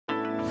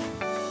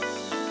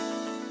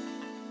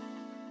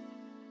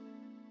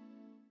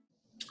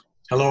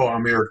Hello,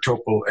 I'm Eric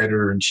Topol,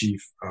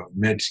 Editor-in-Chief of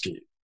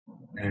Medscape.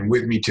 And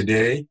with me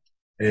today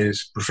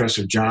is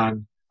Professor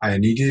John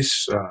Ioannidis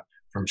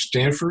from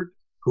Stanford,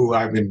 who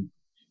I've been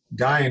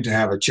dying to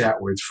have a chat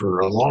with for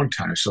a long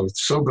time.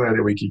 So glad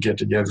that we could get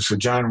together. So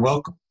John,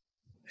 welcome.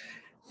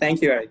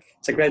 Thank you, Eric.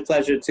 It's a great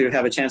pleasure to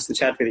have a chance to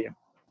chat with you.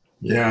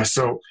 Yeah,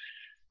 so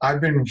I've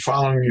been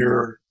following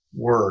your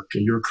work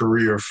and your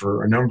career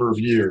for a number of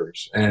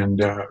years,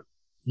 and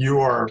you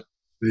are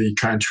the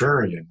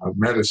contrarian of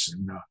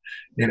medicine.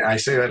 And I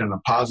say that in a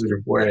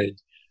positive way.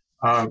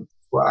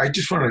 Well, I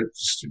just want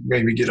to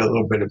maybe get a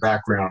little bit of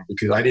background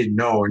because I didn't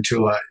know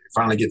until I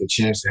finally get the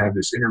chance to have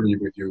this interview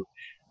with you,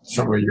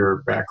 some of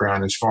your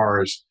background as far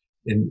as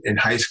in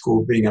high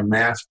school, being a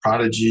math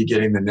prodigy,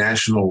 getting the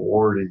national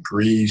award in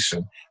Greece,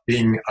 and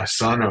being a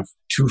son of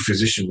two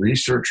physician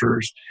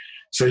researchers.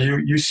 So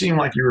you seem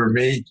like you were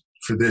made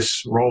for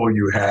this role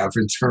you have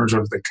in terms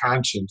of the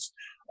conscience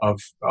of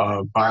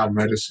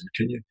biomedicine.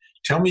 Can you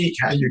tell me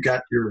how you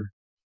got your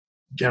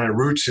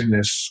roots in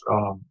this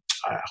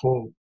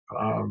whole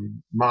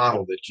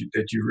model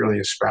that you really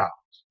espouse?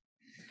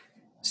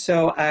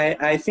 So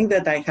I think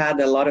that I had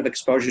a lot of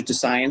exposure to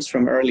science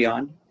from early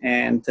on,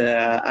 and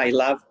I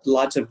loved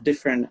lots of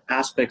different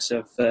aspects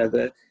of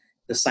the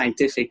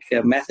scientific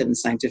method and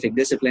scientific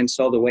disciplines,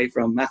 all the way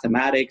from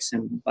mathematics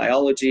and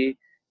biology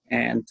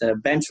and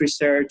bench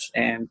research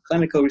and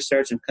clinical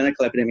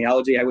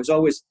epidemiology. I was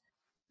always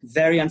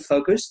very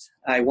unfocused.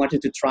 I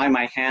wanted to try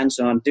my hands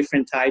on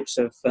different types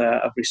of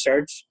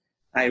research.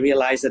 I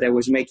realized that I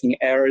was making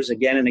errors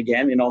again and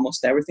again in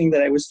almost everything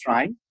that I was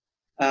trying.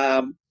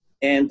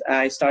 And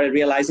I started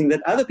realizing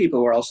that other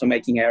people were also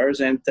making errors,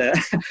 and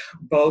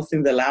both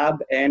in the lab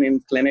and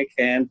in clinic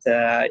and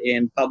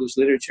in published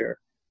literature.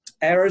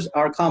 Errors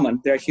are common.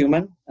 They're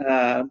human.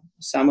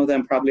 Some of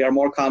them probably are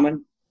more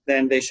common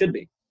than they should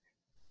be.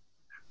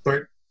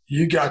 But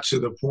you got to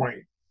the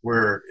point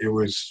where it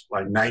was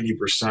like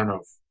 90%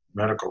 of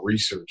medical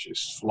research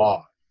is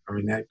flawed. I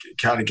mean, that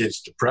kind of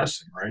gets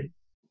depressing, right?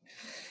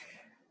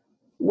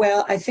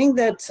 Well, I think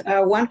that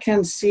one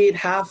can see it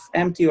half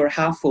empty or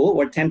half full,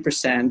 or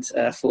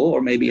 10% full,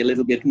 or maybe a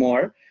little bit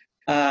more.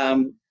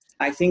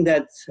 I think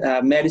that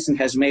medicine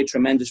has made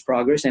tremendous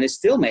progress and is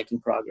still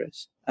making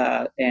progress.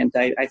 And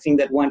I think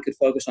that one could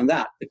focus on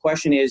that. The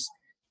question is,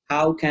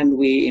 how can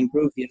we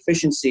improve the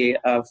efficiency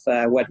of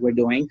what we're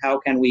doing? How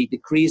can we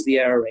decrease the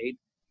error rate?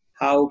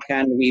 How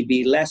can we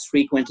be less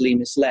frequently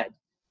misled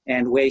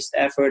and waste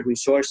effort,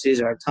 resources,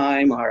 our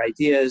time, our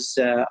ideas,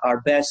 our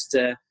best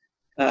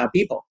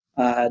people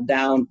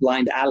down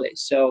blind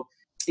alleys? So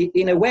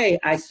in a way,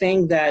 I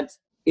think that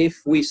if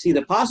we see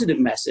the positive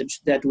message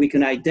that we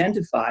can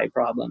identify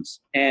problems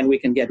and we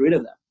can get rid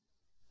of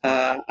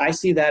them, I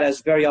see that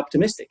as very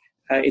optimistic.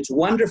 It's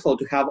wonderful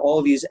to have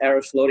all these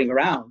errors floating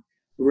around,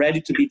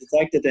 ready to be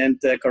detected and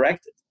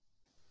corrected.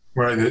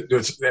 Well,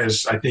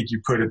 as I think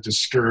you put it, the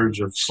scourge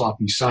of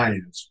sloppy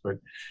science. But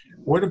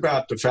what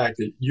about the fact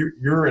that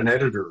you're an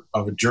editor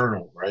of a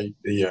journal, right?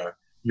 The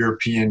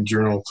European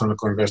Journal of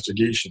Clinical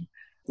Investigation.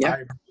 Yeah. I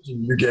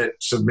imagine you get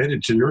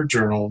submitted to your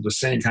journal the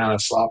same kind of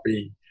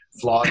sloppy,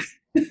 flawed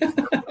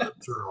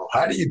journal.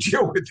 How do you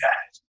deal with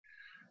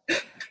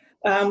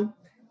that?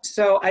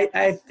 So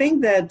I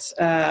think that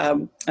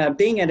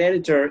being an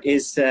editor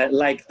is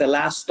like the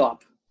last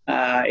stop.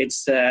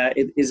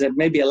 It is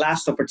maybe a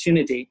last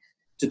opportunity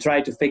to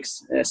try to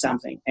fix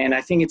something. And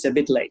I think it's a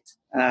bit late.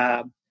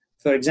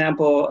 For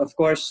example, of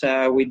course,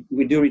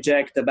 we do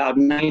reject about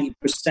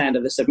 90%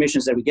 of the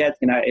submissions that we get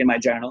in my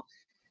journal.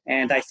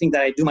 And I think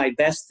that I do my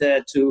best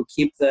to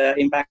keep the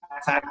impact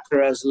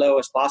factor as low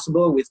as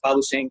possible with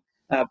publishing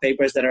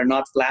papers that are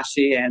not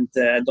flashy and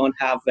don't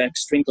have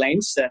extreme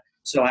claims.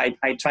 So I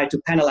try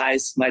to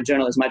penalize my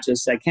journal as much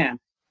as I can.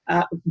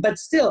 But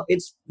still,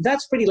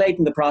 that's pretty late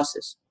in the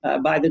process.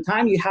 By the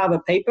time you have a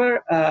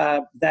paper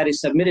that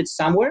is submitted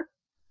somewhere,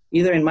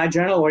 either in my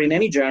journal or in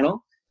any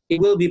journal, it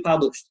will be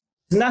published.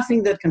 There's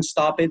nothing that can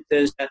stop it.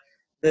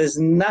 There's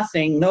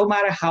nothing, no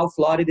matter how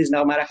flawed it is,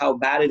 no matter how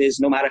bad it is,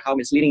 no matter how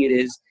misleading it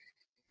is,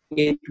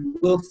 it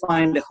will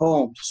find a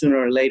home sooner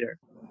or later.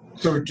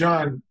 So,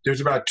 John, there's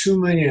about 2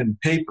 million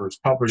papers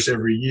published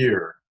every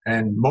year,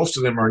 and most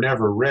of them are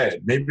never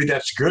read. Maybe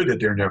that's good that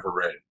they're never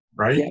read,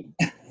 right?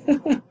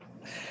 Yeah.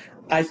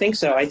 I think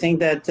so. I think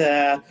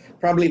that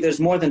probably there's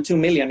more than 2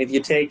 million. If you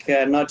take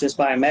not just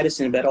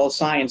biomedicine, but all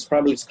science,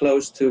 probably it's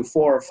close to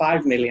 4 or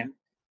 5 million.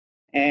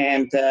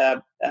 And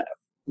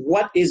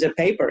what is a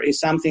paper is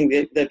something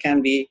that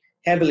can be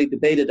heavily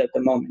debated at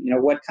the moment. You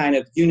know, what kind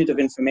of unit of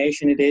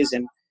information it is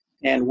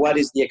and what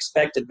is the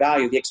expected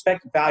value. The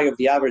expected value of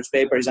the average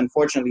paper is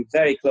unfortunately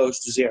very close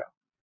to zero.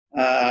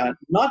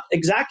 Not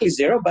exactly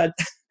zero, but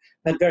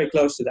very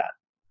close to that.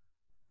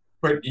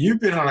 But you've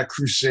been on a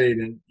crusade,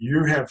 and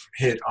you have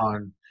hit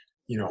on,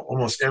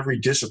 almost every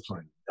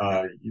discipline.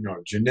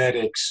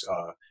 Genetics,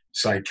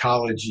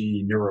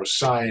 psychology,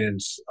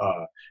 neuroscience,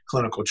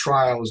 clinical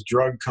trials,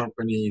 drug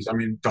companies. I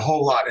mean, the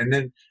whole lot. And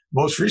then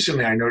most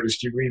recently, I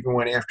noticed you even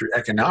went after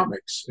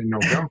economics in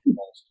November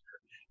last year.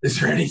 Is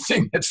there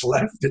anything that's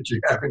left that you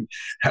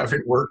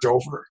haven't worked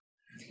over?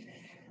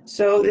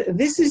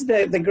 This is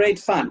the great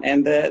fun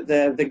and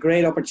the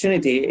great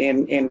opportunity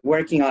in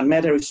working on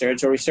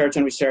meta-research or research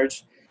on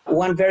research.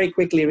 One very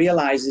quickly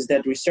realizes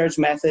that research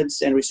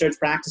methods and research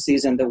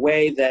practices and the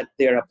way that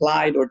they're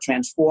applied or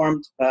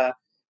transformed,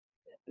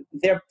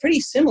 they're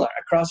pretty similar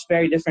across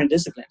very different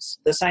disciplines.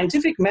 The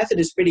scientific method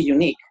is pretty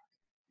unique.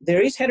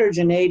 There is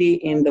heterogeneity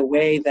in the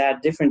way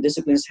that different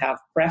disciplines have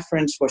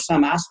preference for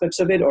some aspects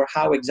of it or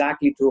how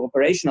exactly to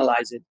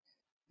operationalize it.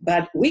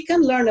 But we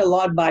can learn a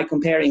lot by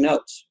comparing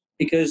notes,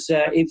 because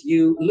if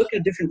you look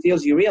at different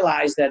fields, you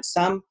realize that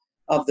some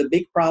of the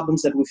big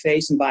problems that we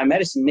face in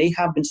biomedicine may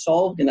have been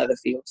solved in other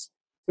fields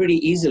pretty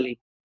easily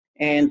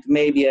and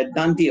maybe a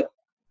done deal.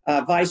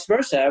 Vice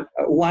versa,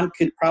 one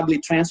could probably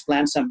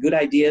transplant some good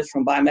ideas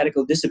from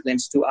biomedical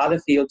disciplines to other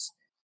fields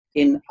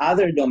in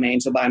other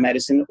domains of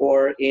biomedicine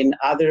or in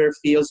other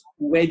fields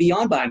way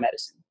beyond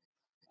biomedicine.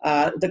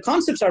 The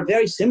concepts are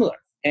very similar,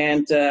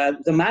 and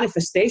the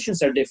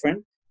manifestations are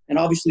different, and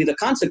obviously the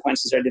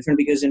consequences are different,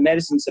 because in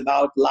medicine it's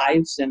about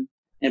lives and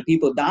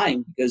people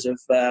dying because of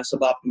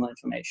suboptimal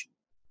information.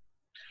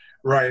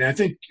 Right. And I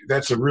think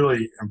that's a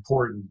really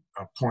important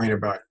point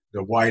about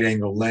the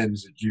wide-angle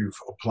lens that you've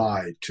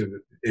applied to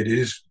it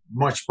is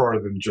much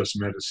broader than just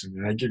medicine.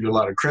 And I give you a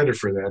lot of credit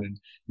for that, and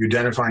you're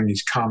identifying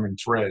these common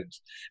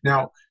threads.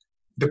 Now,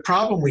 the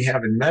problem we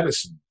have in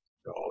medicine,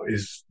 though,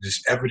 is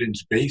this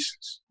evidence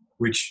basis,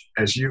 which,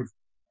 as you've,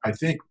 I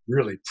think,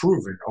 really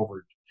proven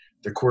over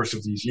the course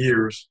of these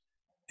years,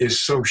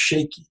 is so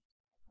shaky,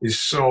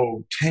 is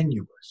so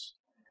tenuous.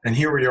 And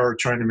here we are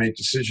trying to make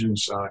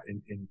decisions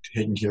in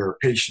taking care of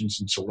patients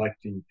and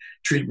selecting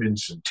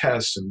treatments and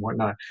tests and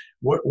whatnot.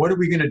 What are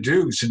we going to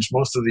do, since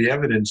most of the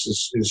evidence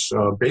is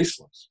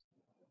baseless?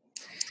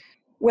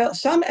 Well,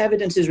 some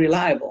evidence is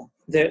reliable.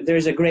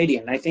 There's a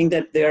gradient. I think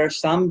that there are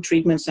some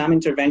treatments, some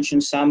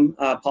interventions, some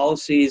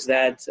policies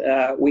that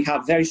we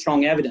have very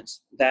strong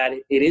evidence that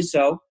it is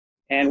so,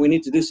 and we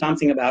need to do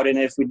something about it.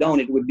 And if we don't,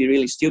 it would be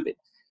really stupid.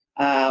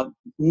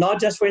 Not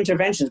just for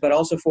interventions, but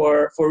also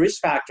for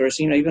risk factors.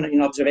 Even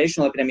in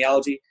observational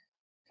epidemiology,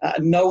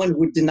 no one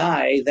would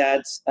deny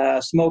that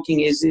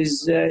smoking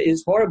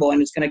is horrible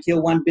and it's going to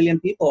kill 1 billion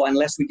people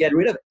unless we get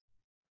rid of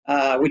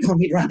it. We don't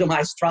need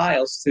randomized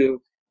trials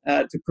to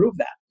prove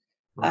that.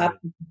 Right.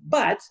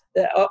 But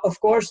of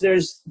course,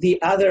 there's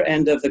the other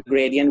end of the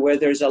gradient where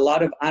there's a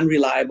lot of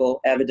unreliable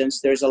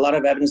evidence. There's a lot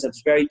of evidence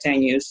that's very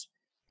tenuous.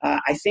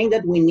 I think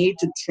that we need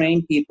to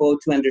train people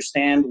to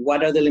understand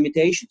what are the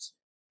limitations.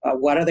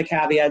 What are the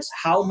caveats,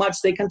 how much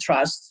they can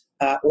trust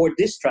or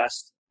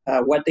distrust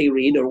what they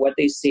read or what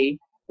they see,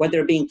 what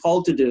they're being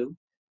told to do.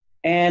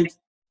 And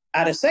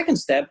at a second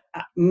step,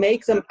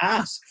 make them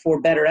ask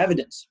for better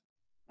evidence.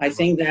 I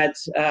think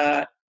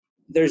that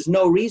there's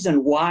no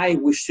reason why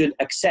we should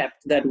accept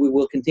that we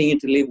will continue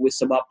to live with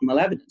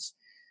suboptimal evidence.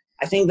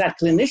 I think that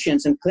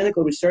clinicians and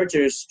clinical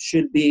researchers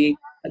should be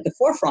at the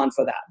forefront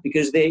for that,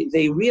 because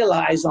they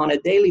realize on a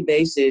daily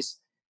basis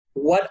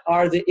what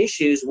are the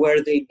issues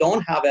where they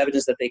don't have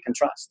evidence that they can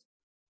trust.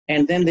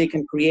 And then they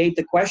can create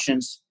the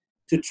questions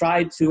to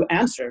try to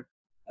answer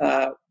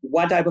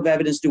what type of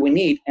evidence do we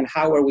need and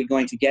how are we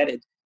going to get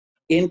it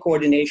in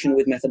coordination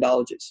with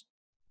methodologies.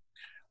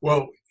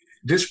 Well,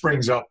 this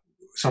brings up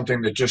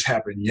something that just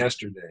happened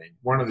yesterday.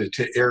 One of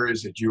the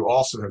areas that you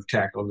also have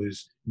tackled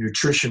is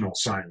nutritional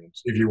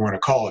science, if you want to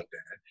call it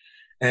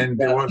that. And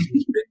there was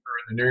this paper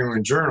in the New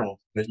England Journal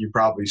that you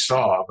probably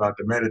saw about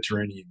the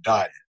Mediterranean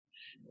diet.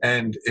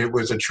 And it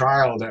was a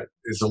trial that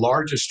is the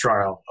largest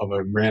trial of a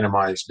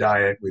randomized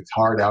diet with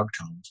hard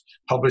outcomes,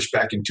 published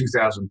back in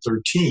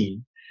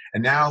 2013.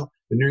 And now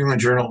the New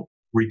England Journal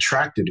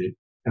retracted it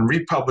and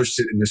republished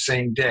it in the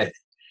same day.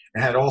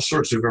 It had all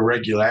sorts of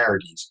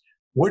irregularities.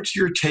 What's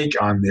your take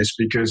on this?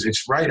 Because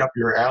it's right up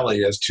your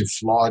alley as to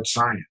flawed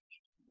science.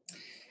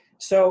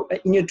 So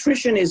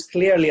nutrition is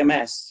clearly a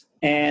mess.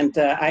 And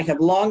I have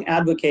long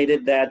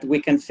advocated that we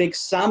can fix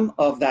some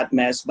of that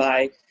mess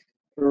by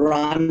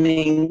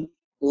running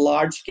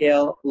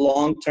large-scale,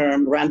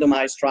 long-term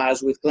randomized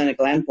trials with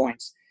clinical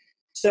endpoints.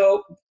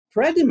 So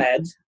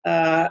Predimed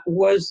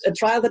was a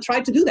trial that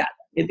tried to do that.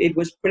 It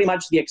was pretty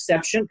much the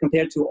exception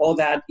compared to all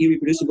that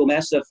irreproducible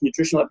mess of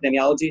nutritional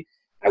epidemiology.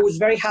 I was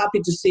very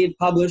happy to see it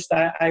published.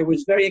 I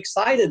was very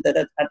excited that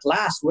at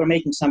last we're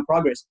making some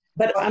progress.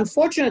 But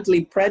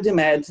unfortunately,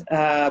 Predimed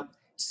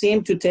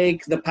seemed to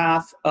take the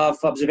path of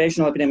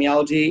observational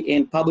epidemiology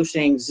in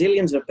publishing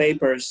zillions of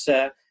papers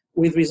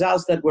with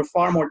results that were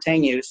far more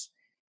tenuous.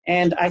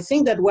 And I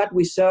think that what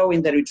we saw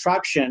in the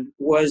retraction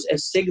was a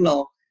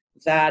signal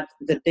that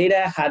the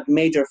data had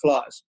major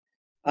flaws.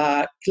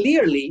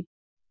 Clearly,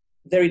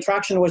 the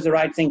retraction was the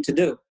right thing to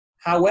do.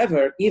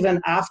 However, even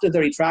after the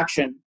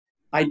retraction,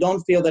 I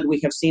don't feel that we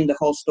have seen the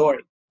whole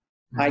story.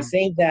 Mm-hmm. I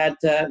think that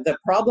the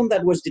problem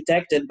that was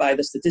detected by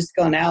the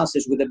statistical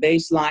analysis with the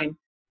baseline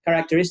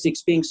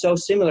characteristics being so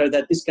similar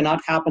that this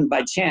cannot happen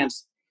by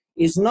chance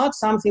is not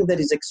something that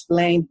is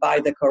explained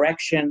by the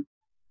correction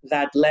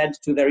that led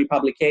to the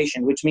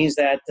republication, which means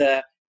that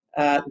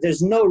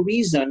there's no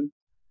reason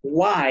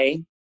why,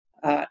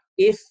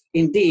 if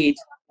indeed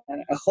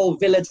a whole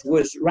village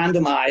was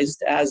randomized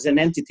as an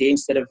entity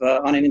instead of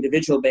on an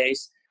individual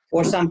base,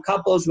 or some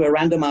couples were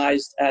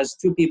randomized as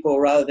two people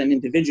rather than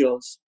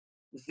individuals,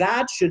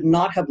 that should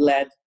not have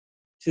led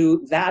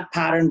to that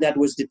pattern that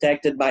was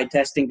detected by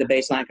testing the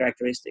baseline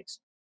characteristics.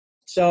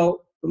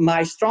 So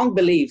my strong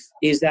belief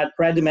is that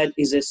Predimed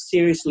is a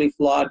seriously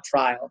flawed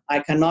trial. I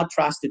cannot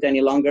trust it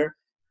any longer.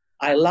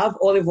 I love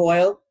olive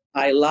oil.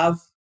 I love...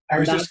 I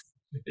was just,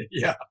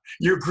 yeah,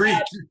 you're Greek.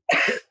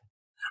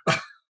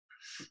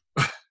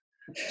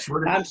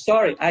 I'm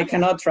sorry, I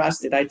cannot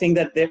trust it. I think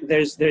that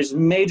there's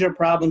major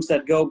problems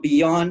that go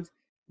beyond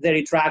the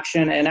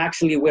retraction, and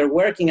actually we're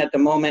working at the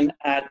moment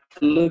at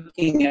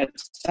looking at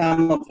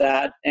some of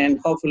that, and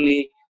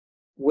hopefully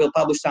we'll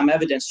publish some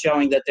evidence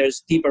showing that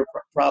there's deeper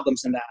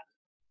problems in that.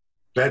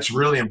 That's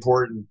really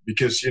important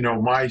because,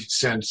 my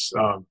sense,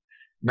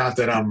 not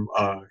that I'm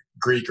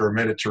Greek or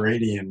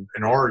Mediterranean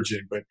in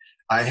origin, but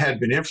I had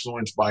been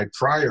influenced by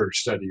prior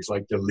studies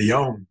like the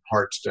Lyon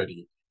heart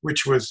study,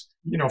 which was,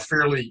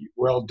 fairly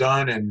well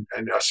done and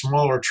a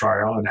smaller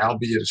trial, and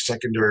albeit a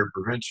secondary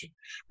prevention.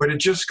 But it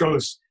just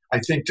goes, I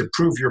think, to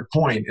prove your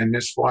point, and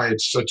that's why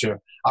it's such an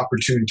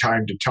opportune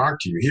time to talk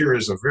to you. Here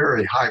is a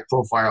very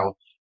high-profile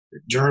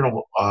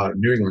journal,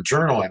 New England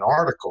Journal, an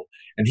article,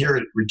 and here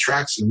it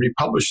retracts and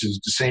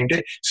republishes the same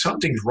day.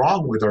 Something's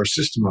wrong with our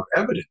system of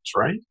evidence,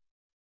 right?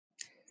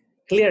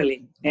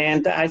 Clearly.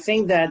 And I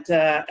think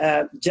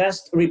that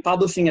just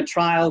republishing a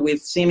trial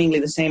with seemingly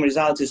the same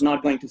results is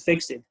not going to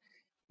fix it.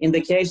 In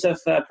the case of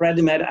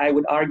Predimed, I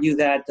would argue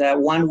that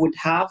one would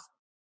have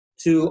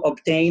to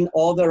obtain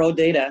all the raw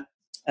data,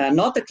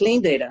 not the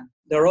clean data,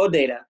 the raw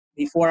data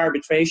before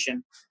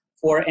arbitration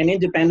for an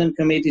independent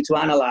committee to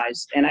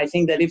analyze. And I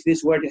think that if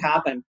this were to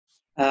happen,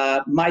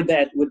 my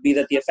bet would be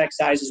that the effect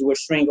sizes will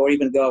shrink or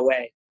even go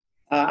away.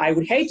 I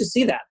would hate to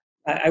see that.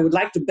 I would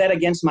like to bet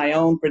against my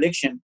own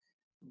prediction.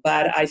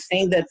 But I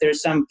think that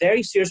there's some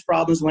very serious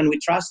problems when we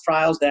trust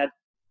trials that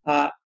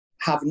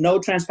have no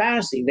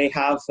transparency. They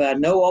have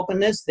no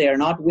openness. They are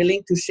not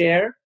willing to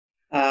share.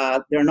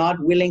 They're not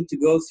willing to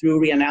go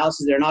through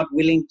reanalysis. They're not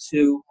willing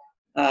to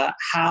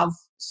have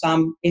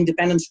some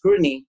independent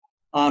scrutiny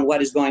on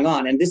what is going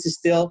on. And this is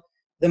still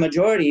the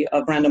majority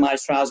of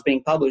randomized trials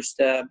being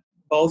published,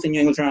 both in New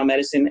England Journal of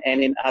Medicine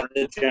and in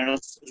other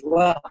journals as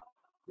well.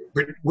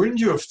 But wouldn't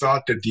you have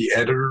thought that the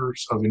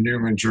editors of the New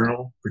England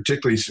Journal,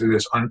 particularly through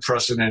this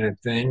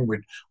unprecedented thing,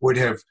 would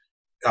have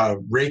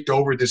raked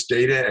over this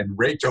data and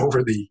raked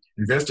over the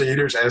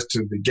investigators as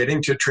to the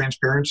getting to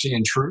transparency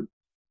and truth?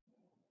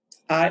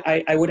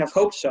 I would have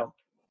hoped so.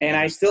 And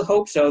I still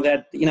hope so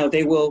that,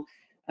 they will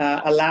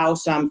allow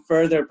some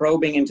further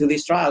probing into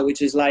this trial,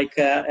 which is like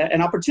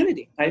an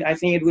opportunity. I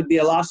think it would be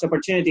a lost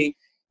opportunity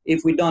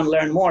if we don't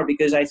learn more,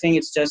 because I think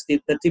it's just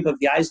the tip of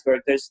the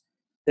iceberg.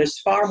 There's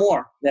far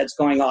more that's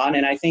going on,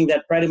 and I think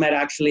that Predimed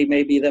actually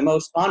may be the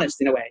most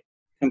honest in a way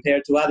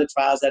compared to other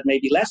trials that may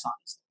be less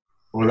honest.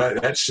 Well,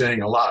 that's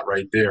saying a lot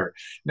right there.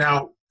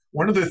 Now,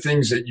 one of the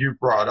things that you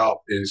brought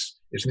up is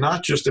it's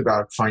not just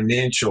about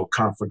financial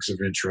conflicts of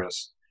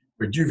interest,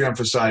 but you've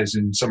emphasized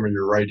in some of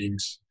your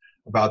writings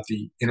about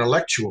the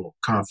intellectual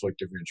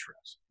conflict of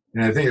interest.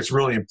 And I think it's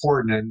really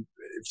important, and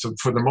so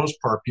for the most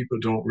part, people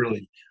don't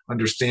really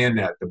understand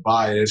that, the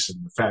bias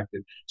and the fact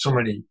that so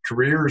many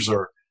careers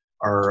are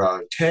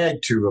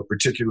tagged to a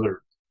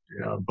particular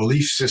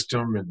belief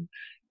system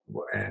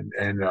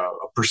and a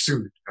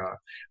pursuit.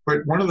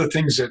 But one of the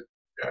things that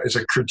is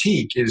a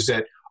critique is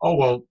that,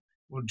 well,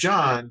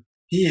 John,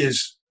 he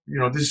is,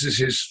 this is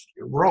his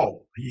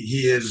role.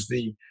 He is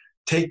the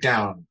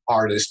takedown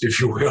artist, if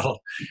you will,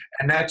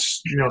 and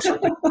that's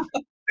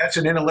that's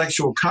an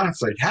intellectual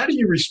conflict. How do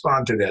you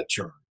respond to that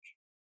charge?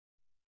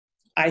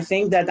 I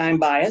think that I'm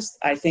biased.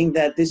 I think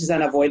that this is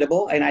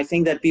unavoidable, and I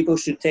think that people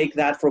should take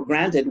that for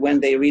granted when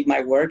they read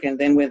my work and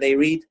then when they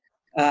read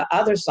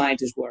other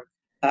scientists' work.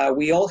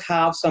 We all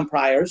have some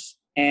priors,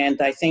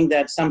 and I think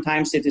that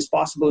sometimes it is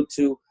possible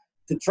to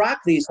track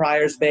these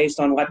priors based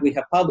on what we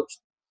have published.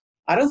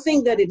 I don't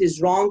think that it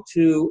is wrong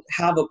to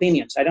have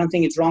opinions. I don't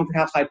think it's wrong to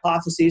have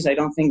hypotheses. I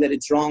don't think that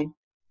it's wrong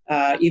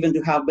even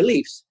to have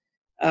beliefs.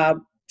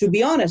 To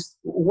be honest,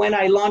 when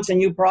I launch a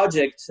new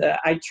project,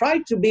 I try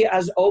to be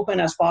as open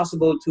as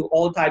possible to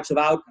all types of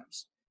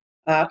outcomes.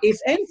 If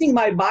anything,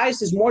 my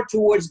bias is more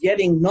towards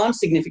getting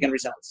non-significant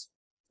results.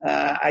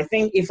 I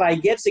think if I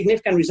get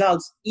significant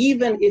results,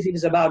 even if it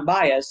is about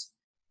bias,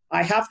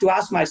 I have to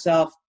ask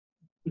myself,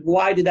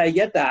 why did I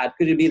get that?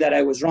 Could it be that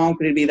I was wrong?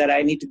 Could it be that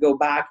I need to go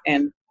back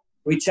and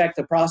recheck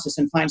the process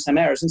and find some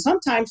errors? And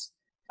sometimes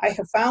I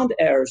have found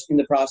errors in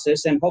the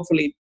process, and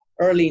hopefully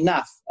early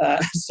enough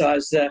so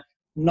as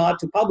not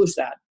to publish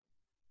that.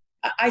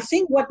 I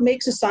think what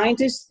makes a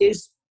scientist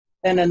is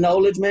an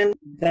acknowledgement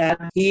that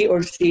he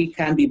or she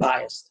can be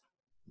biased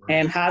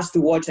and has to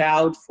watch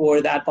out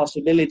for that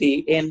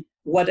possibility in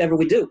whatever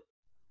we do.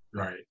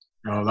 Right.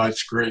 No,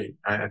 that's great.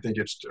 I think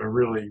it's a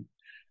really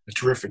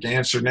terrific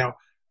answer. Now,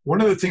 One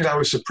of the things I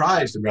was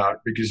surprised about,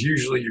 because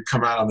usually you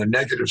come out on the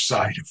negative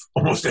side of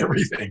almost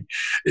everything,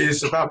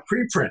 is about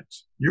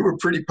preprints. You were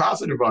pretty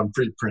positive on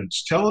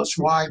preprints. Tell us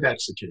why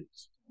that's the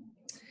case.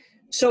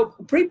 So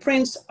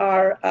preprints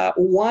are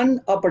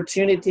one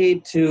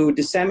opportunity to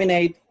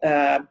disseminate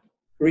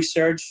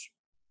research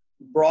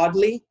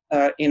broadly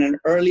in an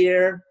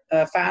earlier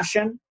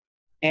fashion,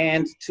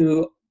 and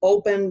to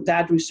open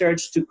that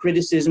research to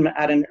criticism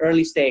at an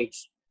early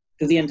stage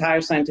to the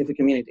entire scientific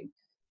community.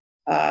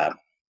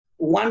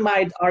 One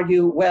might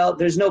argue, well,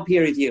 there's no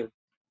peer review.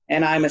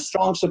 And I'm a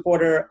strong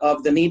supporter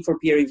of the need for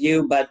peer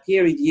review, but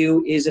peer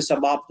review is a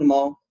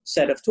suboptimal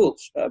set of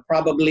tools.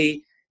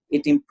 Probably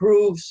it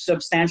improves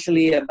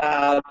substantially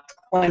about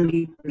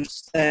 20%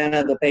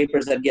 of the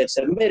papers that get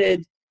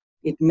submitted.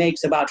 It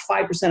makes about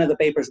 5% of the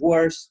papers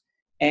worse.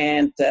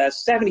 And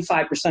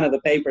 75% of the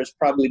papers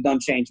probably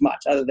don't change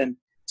much, other than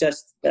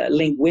just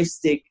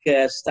linguistic,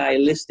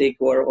 stylistic,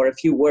 or a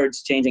few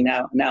words changing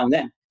now and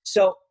then.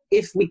 So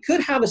if we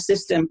could have a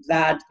system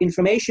that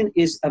information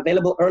is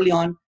available early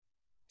on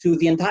to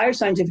the entire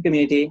scientific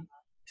community,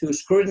 to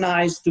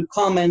scrutinize, to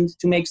comment,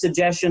 to make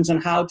suggestions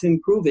on how to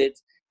improve it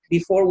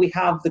before we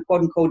have the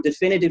quote-unquote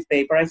definitive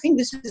paper, I think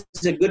this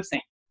is a good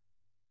thing,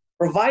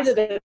 provided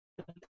that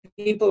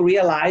people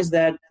realize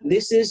that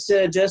this is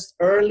just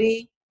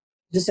early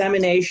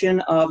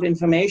dissemination of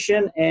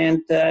information, and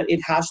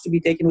it has to be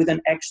taken with an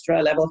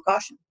extra level of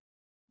caution.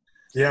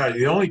 Yeah,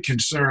 the only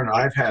concern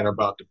I've had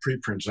about the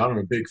preprints, I'm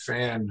a big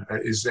fan,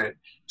 is that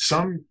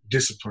some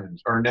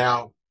disciplines are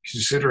now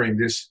considering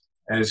this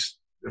as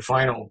the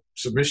final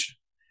submission.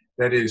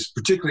 That is,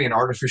 particularly in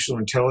artificial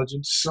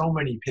intelligence, so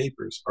many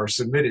papers are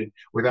submitted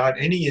without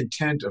any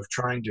intent of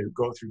trying to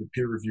go through the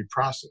peer review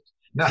process.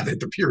 Not that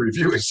the peer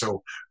review is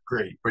so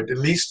great, but at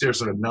least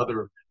there's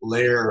another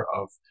layer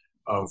of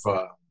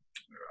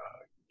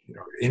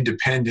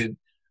independent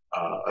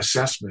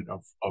assessment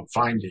of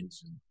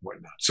findings and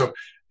whatnot. So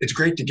it's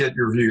great to get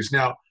your views.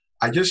 Now,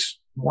 I just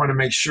want to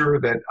make sure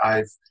that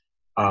I've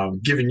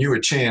given you a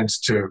chance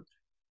to,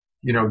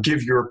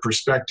 give your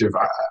perspective.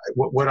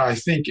 What I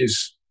think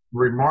is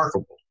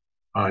remarkable,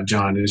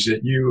 John, is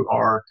that you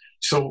are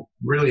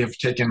really have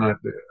taken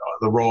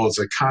the role as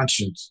a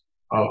conscience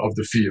of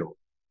the field.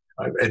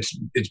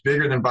 It's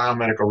bigger than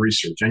biomedical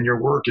research, and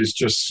your work has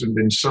just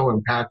been so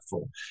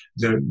impactful.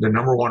 The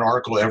number one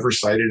article ever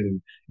cited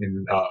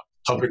in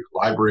Public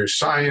Library of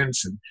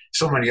Science and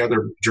so many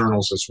other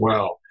journals as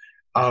well.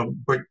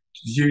 But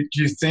do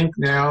you think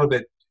now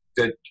that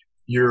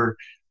your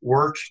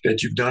work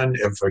that you've done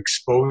of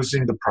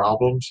exposing the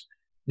problems,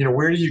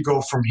 where do you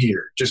go from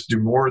here? Just do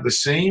more of the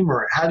same,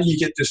 or how do you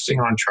get this thing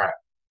on track?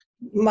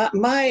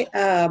 My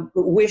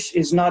wish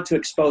is not to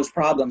expose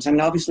problems. I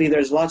mean, obviously,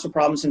 there's lots of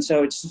problems, and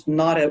so it's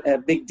not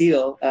a big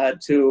deal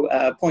to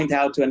point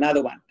out to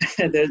another one.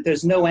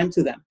 There's no end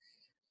to them.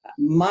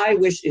 My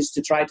wish is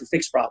to try to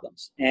fix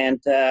problems, and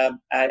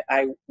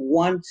I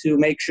want to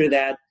make sure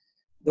that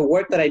the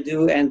work that I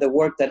do and the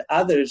work that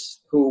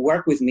others who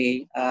work with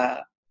me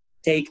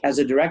take as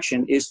a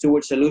direction is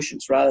towards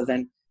solutions rather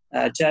than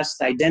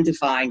just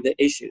identifying the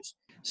issues.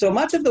 So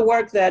much of the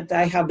work that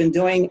I have been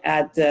doing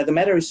at the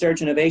Meta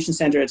Research Innovation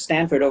Center at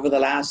Stanford over the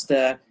last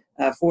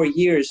 4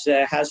 years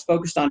has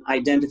focused on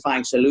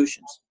identifying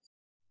solutions.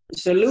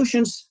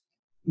 Solutions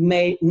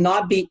may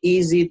not be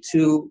easy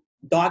to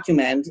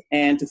document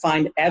and to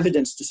find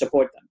evidence to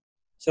support them.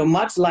 So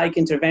much like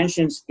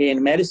interventions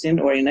in medicine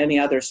or in any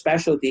other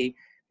specialty,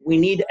 we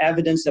need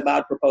evidence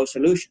about proposed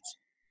solutions.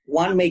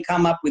 One may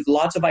come up with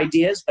lots of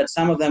ideas, but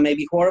some of them may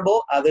be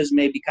horrible. Others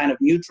may be kind of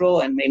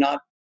neutral and may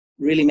not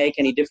really make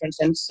any difference,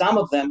 and some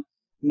of them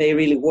may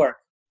really work.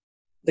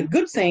 The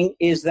good thing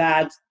is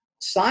that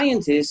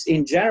scientists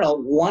in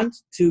general want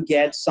to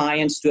get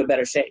science to a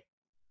better shape.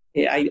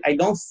 I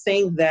don't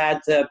think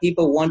that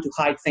people want to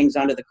hide things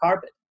under the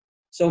carpet.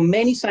 So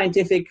many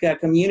scientific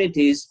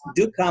communities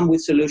do come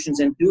with solutions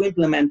and do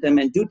implement them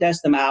and do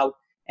test them out,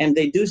 and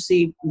they do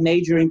see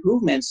major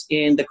improvements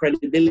in the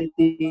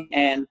credibility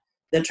and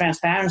the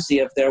transparency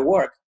of their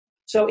work.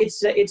 So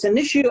it's an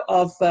issue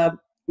of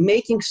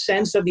making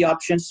sense of the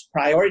options,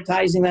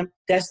 prioritizing them,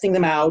 testing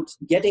them out,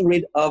 getting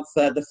rid of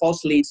the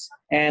false leads,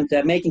 and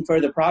making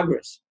further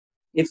progress.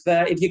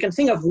 If you can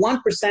think of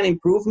 1%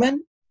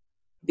 improvement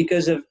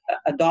because of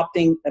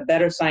adopting a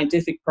better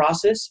scientific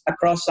process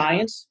across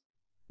science,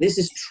 this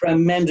is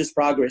tremendous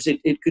progress.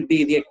 It could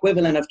be the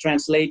equivalent of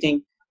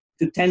translating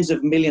to tens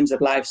of millions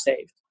of lives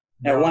saved.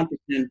 1%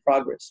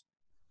 progress.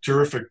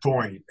 Terrific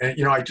point.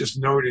 And, I just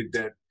noted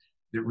that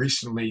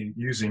recently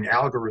using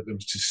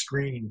algorithms to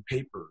screen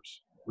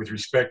papers with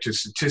respect to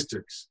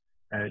statistics,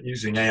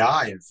 using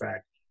AI, in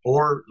fact,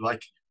 or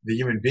like the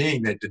human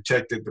being that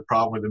detected the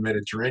problem with the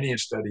Mediterranean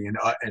study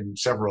and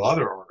several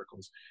other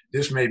articles,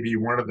 this may be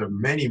one of the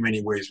many,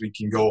 many ways we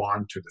can go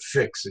on to the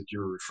fix that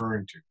you're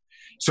referring to.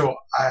 So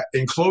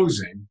in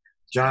closing,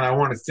 John, I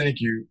want to thank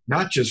you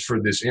not just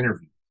for this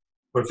interview,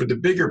 but for the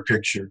bigger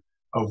picture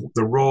of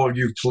the role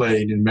you've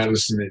played in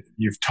medicine. That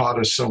you've taught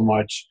us so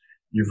much.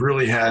 You've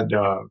really had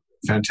a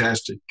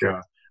fantastic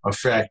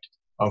effect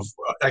of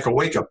like a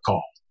wake-up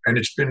call And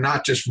it's been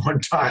not just one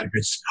time,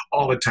 it's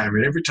all the time.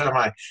 And every time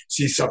I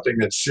see something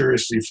that's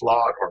seriously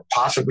flawed or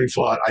possibly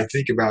flawed, I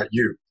think about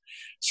you.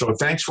 So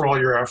thanks for all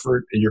your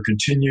effort and your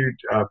continued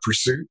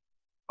pursuit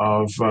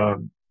of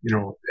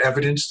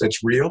evidence that's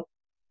real,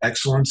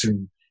 excellence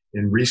in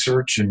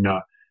research, and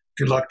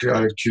good luck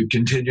to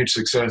continued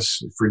success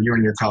for you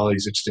and your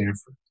colleagues at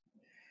Stanford.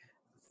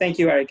 Thank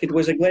you, Eric. It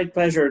was a great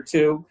pleasure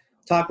to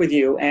talk with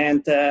you,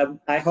 and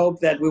I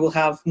hope that we will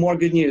have more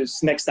good news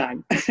next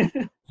time.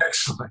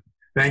 Excellent.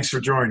 Thanks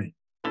for joining.